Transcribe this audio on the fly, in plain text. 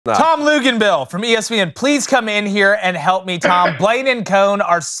No. Tom Luginbill from ESPN, please come in here and help me, Tom. Blaine and Cone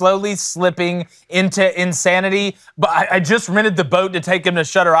are slowly slipping into insanity, but I just rented the boat to take him to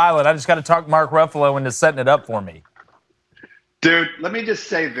Shutter Island. I just got to talk Mark Ruffalo into setting it up for me. Dude, let me just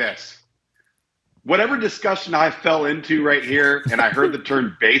say this. Whatever discussion I fell into right here and I heard the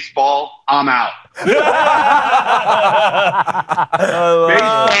term baseball, I'm out.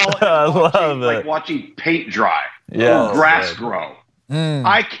 Baseball is like watching paint dry or grass grow.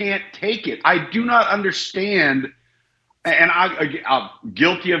 I can't take it. I do not understand, and I'm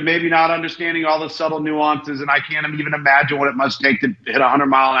guilty of maybe not understanding all the subtle nuances, and I can't even imagine what it must take to hit a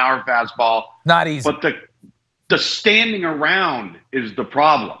 100-mile-an-hour fastball. Not easy. But the standing around is the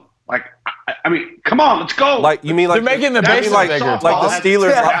problem. Like, I mean, come on, let's go. Like you mean like they're making the bases bigger, like the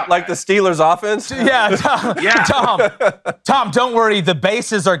Steelers, like the Steelers offense? Yeah, Tom, don't worry. The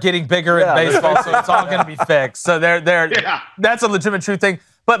bases are getting bigger in baseball, so it's all going to be fixed. So that's a legitimate true thing.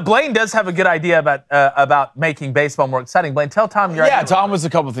 But Blaine does have a good idea about making baseball more exciting. Blaine, tell Tom your idea. Yeah, Tom was a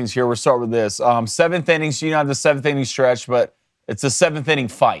couple things here. We'll start with this. Seventh innings, you know, the seventh inning stretch, but it's a seventh inning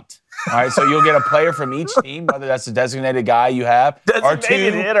fight. All right, so you'll get a player from each team, whether that's a designated guy you have, or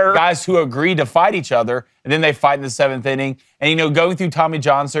two guys who agree to fight each other, and then they fight in the seventh inning. And, you know, going through Tommy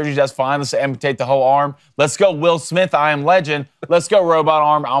John surgery, that's fine. Let's amputate the whole arm. Let's go Will Smith, I am legend. Let's go robot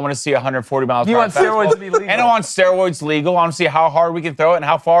arm. I want to see 140 miles per hour. You want steroids to be legal. And I want steroids legal. I want to see how hard we can throw it and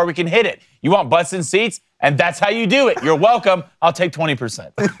how far we can hit it. You want butts in seats, and that's how you do it. You're welcome. I'll take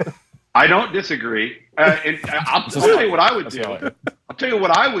 20%. I don't disagree. And I'll tell you what I would do. I'll tell you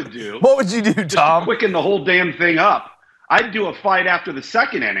what I would do. What would you do, Tom? Just to quicken the whole damn thing up. I'd do a fight after the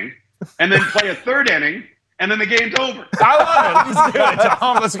second inning, and then play a third inning, and then the game's over. I love it. Let's do it,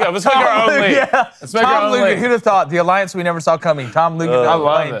 Tom. Let's go. Let's make our own league. Let's make our own league. Who'd have thought? The alliance we never saw coming. Tom Luginbill. I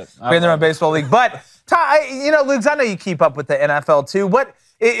love it. Creating their own baseball league. But, Tom, you know, Lugs, I know you keep up with the NFL, too.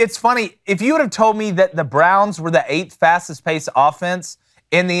 It's funny. If you would have told me that the Browns were the 8th fastest-paced offense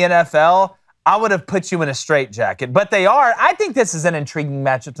in the NFL, I would have put you in a straitjacket. But they are. I think this is an intriguing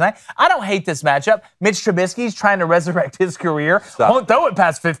matchup tonight. I don't hate this matchup. Mitch Trubisky's trying to resurrect his career. Won't throw it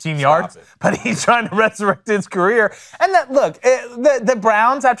past 15 yards, but he's trying to resurrect his career. And look, the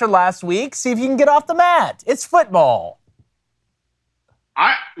Browns, after last week, see if you can get off the mat. It's football.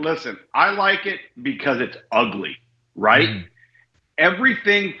 Listen, I like it because it's ugly, right?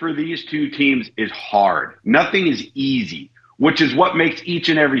 Everything for these two teams is hard. Nothing is easy, which is what makes each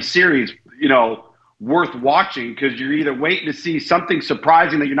and every series, you know, worth watching, because you're either waiting to see something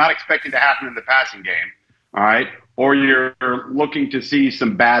surprising that you're not expecting to happen in the passing game, all right, or you're looking to see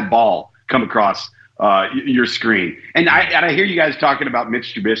some bad ball come across your screen. And I hear you guys talking about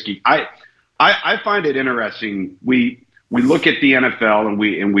Mitch Trubisky. I find it interesting. We look at the NFL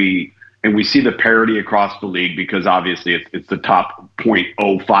and we see the parity across the league, because obviously it's the top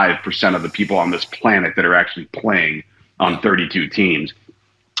 0.05% of the people on this planet that are actually playing on 32 teams.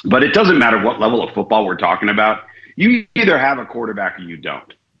 But it doesn't matter what level of football we're talking about. You either have a quarterback or you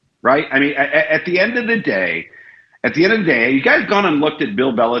don't, right? I mean, at the end of the day, you guys gone and looked at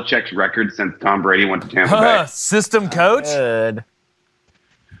Bill Belichick's record since Tom Brady went to Tampa Bay? System coach? Good.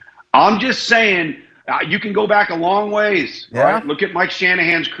 I'm just saying, you can go back a long ways. Right? Look at Mike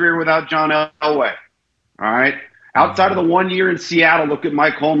Shanahan's career without John Elway. All right? Outside of the 1 year in Seattle, look at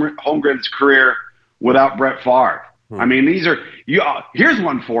Mike Holmgren's career without Brett Favre. I mean, here's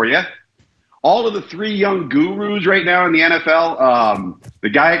one for you. All of the 3 young gurus right now in the NFL, the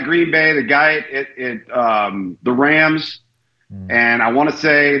guy at Green Bay, the guy at the Rams, and I want to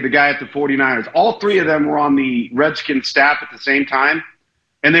say the guy at the 49ers. All 3 of them were on the Redskins staff at the same time,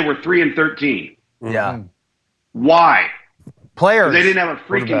 and they were 3-13. Yeah. Why? Players. They didn't have a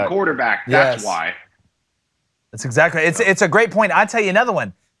freaking quarterback. That's why. That's exactly. It's a great point. I'll tell you another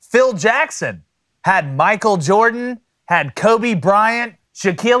one. Phil Jackson had Michael Jordan, had Kobe Bryant,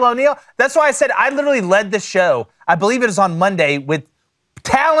 Shaquille O'Neal. That's why I said I literally led the show. I believe it was on Monday with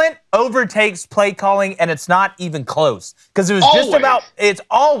talent overtakes play calling, and it's not even close. Because it was just about, it's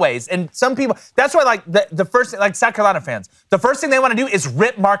always. And some people, that's why, like, the first, like South Carolina fans, the first thing they want to do is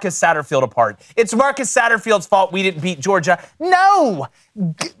rip Marcus Satterfield apart. It's Marcus Satterfield's fault we didn't beat Georgia. No!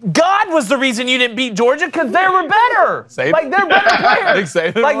 God was the reason you didn't beat Georgia, because they were better. Like, they're better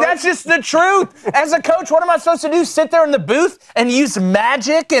players. Like, that's just the truth. As a coach, what am I supposed to do? Sit there in the booth and use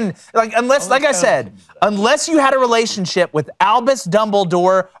magic? And, like, unless, like I said, unless you had a relationship with Albus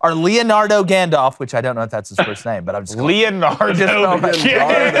Dumbledore or Leonardo Gandalf, which I don't know if that's his first name, but I'm just Leonardo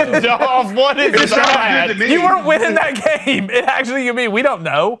Gandalf. What is that? You weren't winning that game. It actually, you mean we don't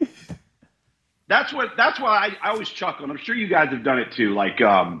know. That's why I always chuckle, and I'm sure you guys have done it too. Like,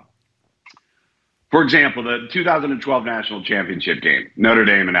 For example, the 2012 national championship game, Notre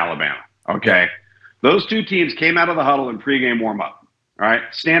Dame and Alabama. Okay. Those two teams came out of the huddle in pregame warm-up. All right.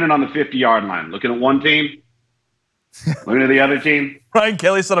 Standing on the 50-yard line, looking at one team, looking at the other team. Ryan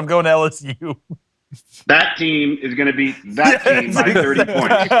Kelly said, I'm going to LSU. That team is going to beat that team by 30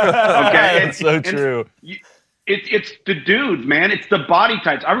 points. Okay. It's so true. It's the dudes, man. It's the body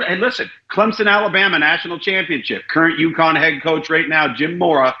types. And listen, Clemson, Alabama, national championship. Current UConn head coach right now, Jim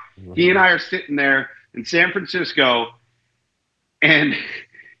Mora. He and I are sitting there in San Francisco, and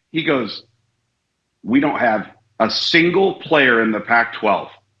he goes, we don't have a single player in the Pac-12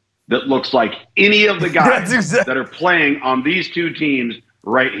 that looks like any of the guys that are playing on these two teams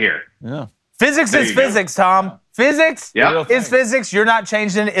right here. Yeah. Physics is physics, Tom. Physics is physics. You're not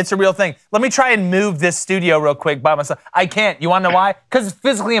changing it. It's a real thing. Let me try and move this studio real quick by myself. I can't. You want to know why? Because it's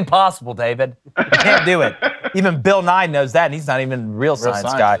physically impossible, David. You can't do it. Even Bill Nye knows that, and he's not even a real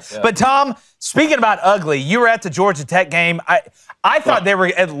science guy. Yeah. But, Tom, speaking about ugly, you were at the Georgia Tech game. I thought they were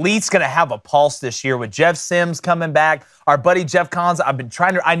at least going to have a pulse this year with Jeff Sims coming back. Our buddy Jeff Collins, I've been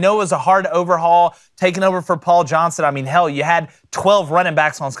trying to – I know it was a hard overhaul, taking over for Paul Johnson. I mean, hell, you had 12 running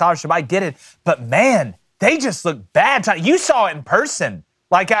backs on scholarship. I get it. But, man – they just look bad. You saw it in person.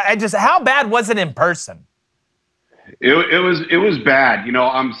 Like, how bad was it in person? It was bad. You know,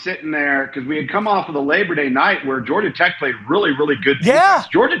 I'm sitting there because we had come off of the Labor Day night where Georgia Tech played really, really good defense. Yeah.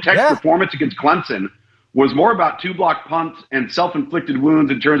 Georgia Tech's performance against Clemson was more about 2-block punts and self-inflicted wounds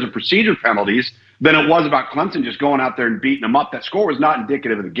in terms of procedure penalties than it was about Clemson just going out there and beating them up. That score was not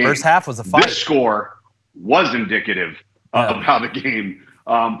indicative of the game. First half was a fight. This score was indicative of how the game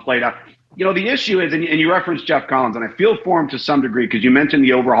played out. You know, the issue is, and you referenced Jeff Collins, and I feel for him to some degree because you mentioned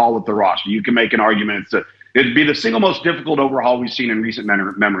the overhaul with the roster. You can make an argument it'd be the single most difficult overhaul we've seen in recent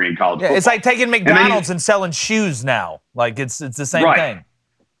memory in college football. It's like taking McDonald's and selling shoes now. Like, it's the same thing.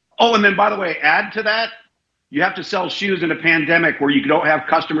 Oh, and then, by the way, add to that, you have to sell shoes in a pandemic where you don't have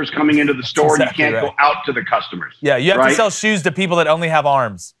customers coming into the store and you can't go out to the customers. Yeah, you have to sell shoes to people that only have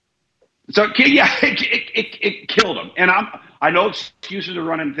arms. So, yeah, it killed him. And I know excuses are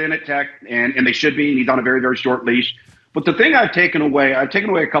running thin at Tech, and they should be, and he's on a very, very short leash. But the thing I've taken away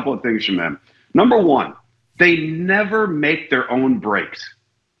a couple of things from them. Number one, they never make their own breaks,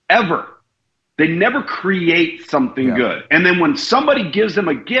 ever. They never create something good. And then when somebody gives them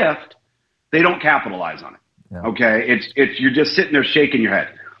a gift, they don't capitalize on it. Yeah. Okay? You're just sitting there shaking your head.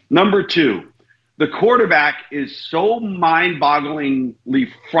 Number two, the quarterback is so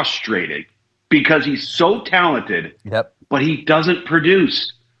mind-bogglingly frustrated because he's so talented, but he doesn't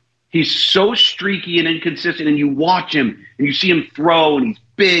produce. He's so streaky and inconsistent, and you watch him, and you see him throw, and he's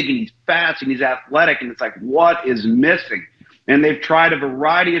big, and he's fast, and he's athletic, and it's like, what is missing? And they've tried a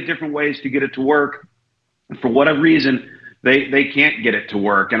variety of different ways to get it to work. And for whatever reason, they can't get it to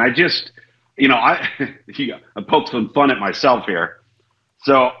work. And I just, I poked some fun at myself here.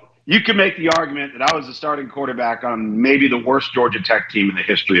 So you can make the argument that I was the starting quarterback on maybe the worst Georgia Tech team in the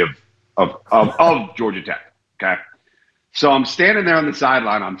history of Georgia Tech. Okay. So I'm standing there on the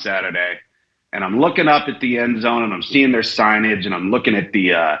sideline on Saturday, and I'm looking up at the end zone, and I'm seeing their signage, and I'm looking at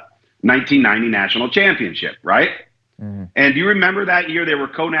the 1990 national championship, right? Mm-hmm. And do you remember that year they were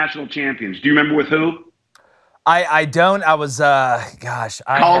co-national champions? Do you remember with who? I don't. I was,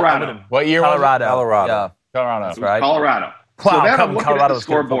 Colorado. What year Colorado. was it? Colorado. Yeah. Colorado. That's right. Colorado. Wow, so then I'm looking Colorado at the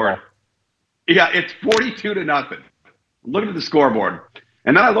scoreboard. Yeah, it's 42-0. I'm looking at the scoreboard.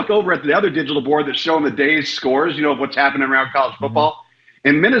 And then I look over at the other digital board that's showing the day's scores, of what's happening around college football. Mm-hmm.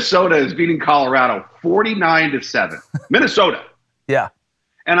 And Minnesota is beating Colorado 49-7. Minnesota. Yeah.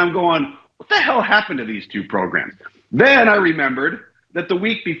 And I'm going, what the hell happened to these two programs? Then I remembered that the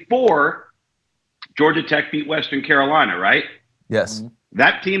week before, Georgia Tech beat Western Carolina, right? Yes.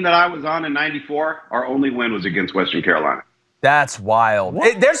 That team that I was on in 94, our only win was against Western Carolina. That's wild.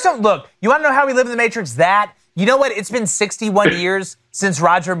 Look, you want to know how we live in the Matrix? You know what? It's been 61 years since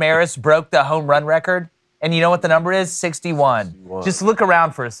Roger Maris broke the home run record. And you know what the number is? 61. Just look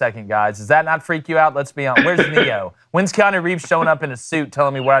around for a second, guys. Does that not freak you out? Let's be honest. Where's Neo? When's Keanu Reeves showing up in a suit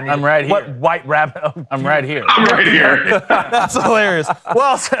telling me where I need I'm right here. What white rabbit? Oh, I'm right here. I'm right here. That's hilarious.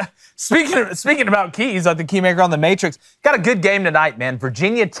 Well, speaking about keys, like the keymaker on the Matrix, got a good game tonight, man.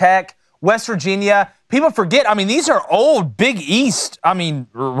 Virginia Tech, West Virginia. People forget, these are old Big East,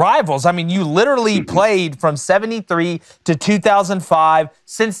 rivals. You literally played from 73 to 2005.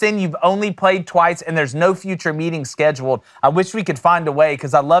 Since then, you've only played twice, and there's no future meeting scheduled. I wish we could find a way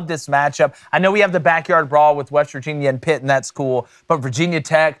because I love this matchup. I know we have the backyard brawl with West Virginia and Pitt, and that's cool. But Virginia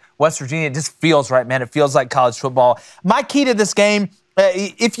Tech, West Virginia, it just feels right, man. It feels like college football. My key to this game,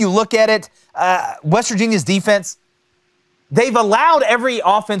 if you look at it, West Virginia's defense, they've allowed every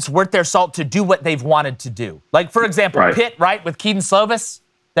offense worth their salt to do what they've wanted to do. Like, for example, Pitt, right, with Keaton Slovis,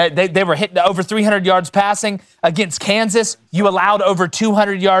 they were hitting over 300 yards passing. Against Kansas, you allowed over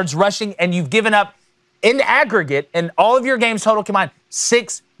 200 yards rushing, and you've given up, in aggregate, in all of your games total combined,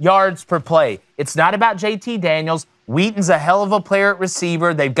 6 yards per play. It's not about JT Daniels. Wheaton's a hell of a player at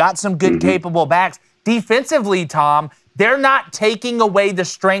receiver. They've got some good, capable backs. Defensively, Tom, they're not taking away the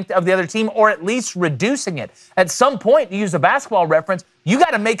strength of the other team, or at least reducing it. At some point, to use a basketball reference, you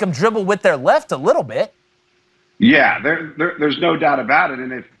got to make them dribble with their left a little bit. Yeah, there's no doubt about it.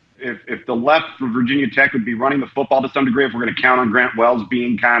 And if the left for Virginia Tech would be running the football to some degree, if we're going to count on Grant Wells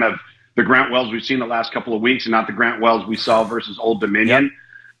being kind of the Grant Wells we've seen the last couple of weeks and not the Grant Wells we saw versus Old Dominion,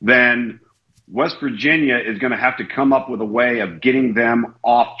 then West Virginia is going to have to come up with a way of getting them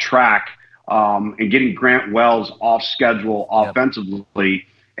off track and getting Grant Wells off schedule offensively,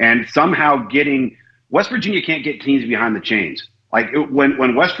 and somehow getting – West Virginia can't get teams behind the chains. Like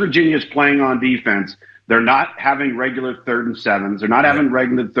when West Virginia is playing on defense, they're not having regular 3rd and 7s. They're not having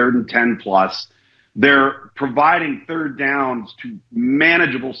regular 3rd and 10 plus. They're providing third downs to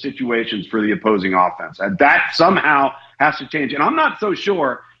manageable situations for the opposing offense. And that somehow has to change. And I'm not so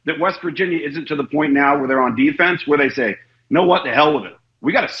sure that West Virginia isn't to the point now where they're on defense where they say, you know what, the hell with it.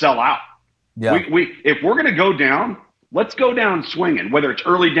 We got to sell out. Yeah. If we're going to go down, let's go down swinging, whether it's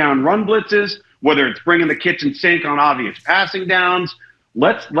early down run blitzes, whether it's bringing the kitchen sink on obvious passing downs.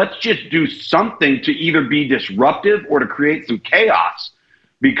 Let's just do something to either be disruptive or to create some chaos,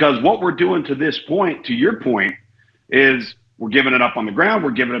 because what we're doing to this point, to your point, is we're giving it up on the ground,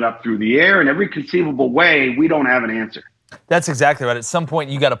 we're giving it up through the air, in every conceivable way. We don't have an answer. That's exactly right. At some point,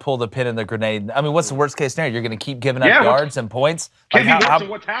 you got to pull the pin in the grenade. I mean, what's the worst case scenario? You're going to keep giving up yards and points. Can be worse than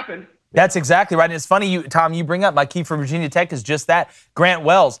what's happened. That's exactly right. And it's funny, Tom, you bring up my key for Virginia Tech is just that. Grant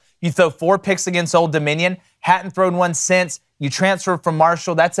Wells, you throw 4 picks against Old Dominion, hadn't thrown one since. You transfer from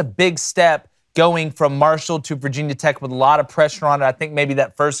Marshall. That's a big step going from Marshall to Virginia Tech with a lot of pressure on it. I think maybe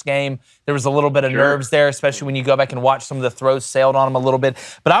that first game, there was a little bit of nerves there, especially when you go back and watch some of the throws sailed on them a little bit.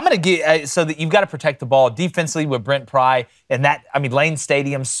 But I'm going to get so that you've got to protect the ball defensively with Brent Pry. And that, I mean, Lane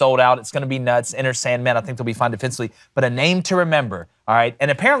Stadium's sold out. It's going to be nuts. Enter Sandman, I think they'll be fine defensively. But a name to remember, all right? And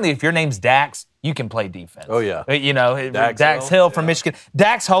apparently if your name's Dax, you can play defense. Oh, yeah. You know, Dax Hill from Michigan.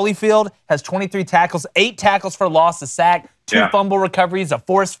 Dax Holyfield has 23 tackles, 8 tackles for loss, a sack, 2 fumble recoveries, a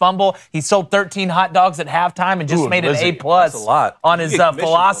forced fumble. He sold 13 hot dogs at halftime and just made an A+ on his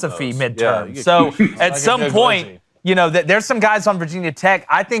philosophy midterm. Yeah, so at some point, you know, there's some guys on Virginia Tech.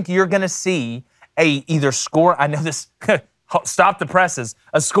 I think you're going to see either score. I know this. Stop the presses.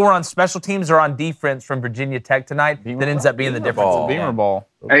 A score on special teams or on defense from Virginia Tech tonight that ends up being the difference. Beamer ball.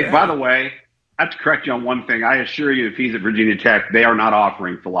 Hey, by the way, I have to correct you on one thing. I assure you, if he's at Virginia Tech, they are not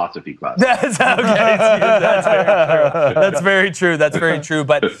offering philosophy classes. That's okay. That's very true. That's very true.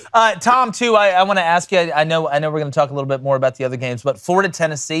 But Tom, too, I want to ask you. I know we're going to talk a little bit more about the other games, but Florida,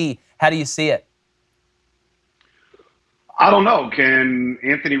 Tennessee, how do you see it? I don't know. Can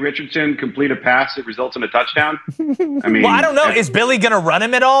Anthony Richardson complete a pass that results in a touchdown? I mean, well, I don't know. Is Billy going to run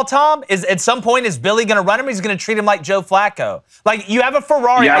him at all, Tom? At some point, is Billy going to run him? He's going to treat him like Joe Flacco. Like, you have a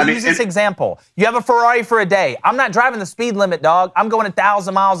Ferrari. I'll use this example. You have a Ferrari for a day. I'm not driving the speed limit, dog. I'm going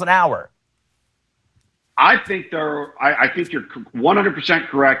 1,000 miles an hour. I think you're 100%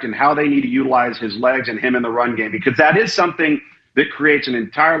 correct in how they need to utilize his legs and him in the run game, because that is something that creates an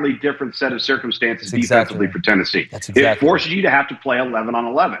entirely different set of circumstances defensively for Tennessee. It forces you to have to play 11 on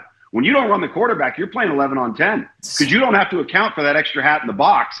 11. When you don't run the quarterback, you're playing 11 on 10 because you don't have to account for that extra hat in the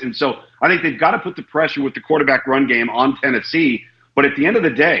box. And so I think they've got to put the pressure with the quarterback run game on Tennessee. But at the end of the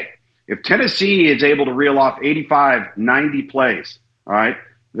day, if Tennessee is able to reel off 85, 90 plays, all right,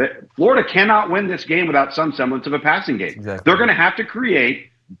 Florida cannot win this game without some semblance of a passing game. They're going to have to create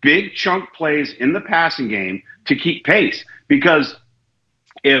big chunk plays in the passing game to keep pace. Because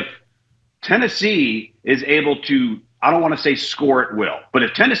if Tennessee is able to, I don't want to say score at will, but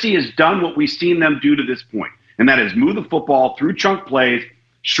if Tennessee has done what we've seen them do to this point, and that is move the football through chunk plays,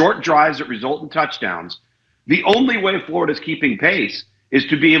 short drives that result in touchdowns, the only way Florida's keeping pace is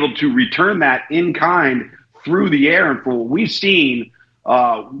to be able to return that in kind through the air. And for what we've seen,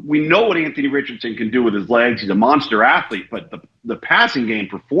 we know what Anthony Richardson can do with his legs. He's a monster athlete, but the passing game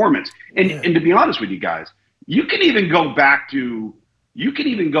performance, and to be honest with you guys, you can even go back to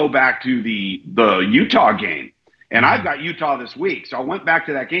the Utah game. And I've got Utah this week, so I went back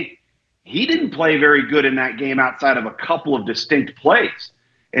to that game. He didn't play very good in that game outside of a couple of distinct plays.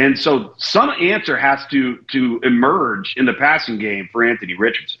 And so some answer has to emerge in the passing game for Anthony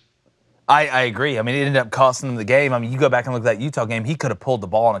Richardson. I agree. I mean, it ended up costing him the game. I mean, you go back and look at that Utah game, he could have pulled the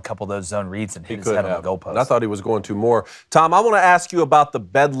ball on a couple of those zone reads and hit his head on the goalpost. And I thought he was going to more. Tom, I want to ask you about the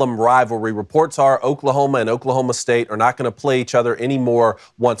Bedlam rivalry. Reports are Oklahoma and Oklahoma State are not going to play each other anymore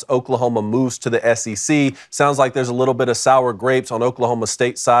once Oklahoma moves to the SEC. Sounds like there's a little bit of sour grapes on Oklahoma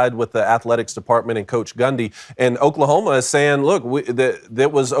State's side with the athletics department and Coach Gundy. And Oklahoma is saying, look, that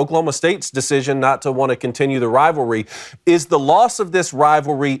was Oklahoma State's decision not to want to continue the rivalry. Is the loss of this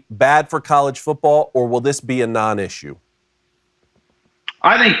rivalry bad for college football, or will this be a non-issue?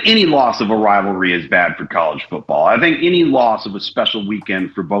 I think any loss of a rivalry is bad for college football. I think any loss of a special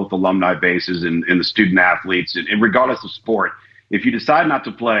weekend for both alumni bases and the student athletes, and regardless of sport, if you decide not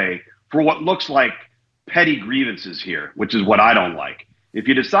to play for what looks like petty grievances here, which is what I don't like, if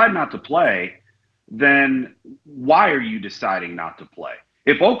you decide not to play, then why are you deciding not to play?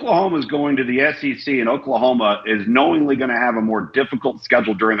 If Oklahoma is going to the SEC and Oklahoma is knowingly going to have a more difficult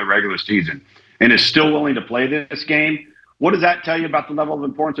schedule during the regular season and is still willing to play this game, what does that tell you about the level of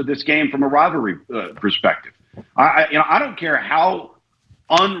importance of this game from a rivalry perspective? I don't care how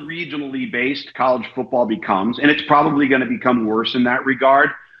unregionally based college football becomes, and it's probably going to become worse in that regard.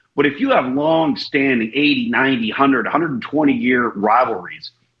 But if you have long-standing 80, 90, 100, 120-year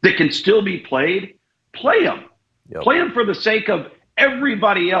rivalries that can still be played, play them. Yep. Play them for the sake of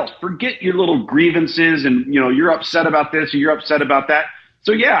everybody else. Forget your little grievances and, you're upset about this or you're upset about that.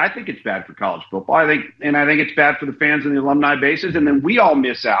 So, yeah, I think it's bad for college football. I think it's bad for the fans and the alumni bases. And then we all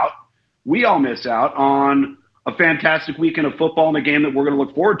miss out. We all miss out on a fantastic weekend of football and a game that we're going to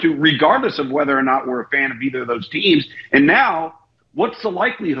look forward to, regardless of whether or not we're a fan of either of those teams. And now, what's the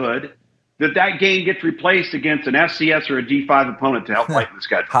likelihood that game gets replaced against an FCS or a D5 opponent to help lighten the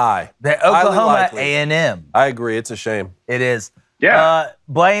schedule? High. The Oklahoma A&M. I agree. It's a shame. It is. Yeah.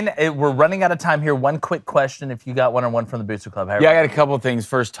 Blaine, we're running out of time here. One quick question, if you got one on one from the Booster Club. Yeah, I got a couple of things.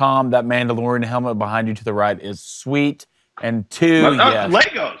 First, Tom, that Mandalorian helmet behind you to the right is sweet. And two,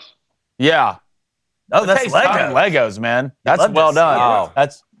 Legos. Yeah. Oh, that's Legos. Legos, man. That's well done. Wow.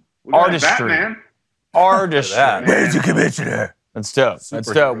 That's artistry. Batman. Artistry. Where's the commissioner? That's dope.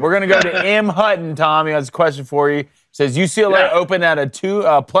 That's dope. We're going to go to M. Hutton, Tom. He has a question for you. It says UCLA open at a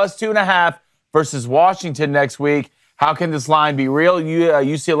plus 2.5 versus Washington next week. How can this line be real?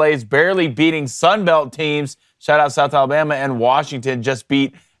 UCLA is barely beating Sunbelt teams. Shout out South Alabama, and Washington just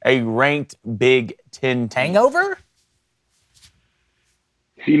beat a ranked Big Ten hangover.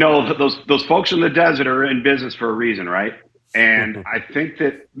 Those folks in the desert are in business for a reason, right? And I think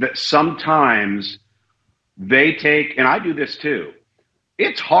that sometimes they take, and I do this too,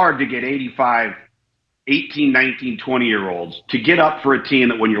 it's hard to get 85, 18, 19, 20-year-olds to get up for a team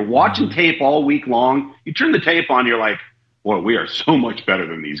that when you're watching tape all week long, you turn the tape on, you're like, boy, we are so much better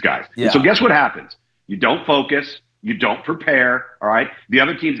than these guys. Yeah. And so guess what happens? You don't focus. You don't prepare, all right? The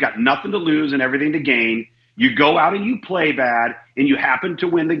other team's got nothing to lose and everything to gain. You go out and you play bad, and you happen to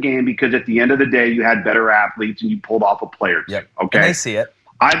win the game because at the end of the day, you had better athletes and you pulled off a player. Yep. Okay? And they see it.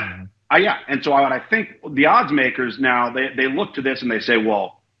 Yeah. And so I think the odds makers now, they look to this and they say,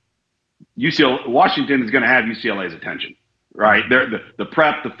 well, Washington is going to have UCLA's attention, right? The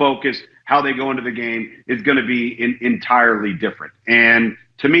prep, the focus, how they go into the game is going to be entirely different. And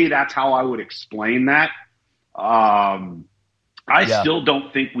to me, that's how I would explain that. I still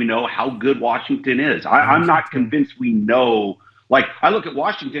don't think we know how good Washington is. I'm not convinced we know. Like, I look at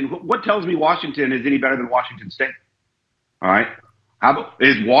Washington. What tells me Washington is any better than Washington State? All right.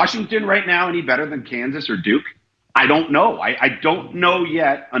 Is Washington right now any better than Kansas or Duke? I don't know. I don't know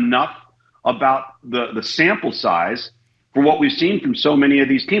yet enough about the sample size for what we've seen from so many of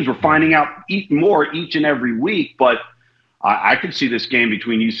these teams. We're finding out more each and every week, but I could see this game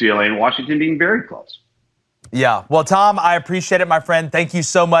between UCLA and Washington being very close. Yeah. Well, Tom, I appreciate it, my friend. Thank you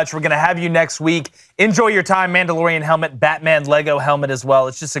so much. We're going to have you next week. Enjoy your time. Mandalorian helmet, Batman Lego helmet as well.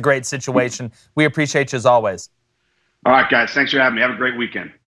 It's just a great situation. We appreciate you as always. All right, guys. Thanks for having me. Have a great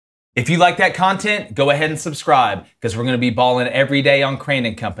weekend. If you like that content, go ahead and subscribe because we're going to be balling every day on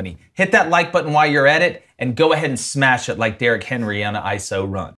Crane & Company. Hit that like button while you're at it and go ahead and smash it like Derrick Henry on an ISO run.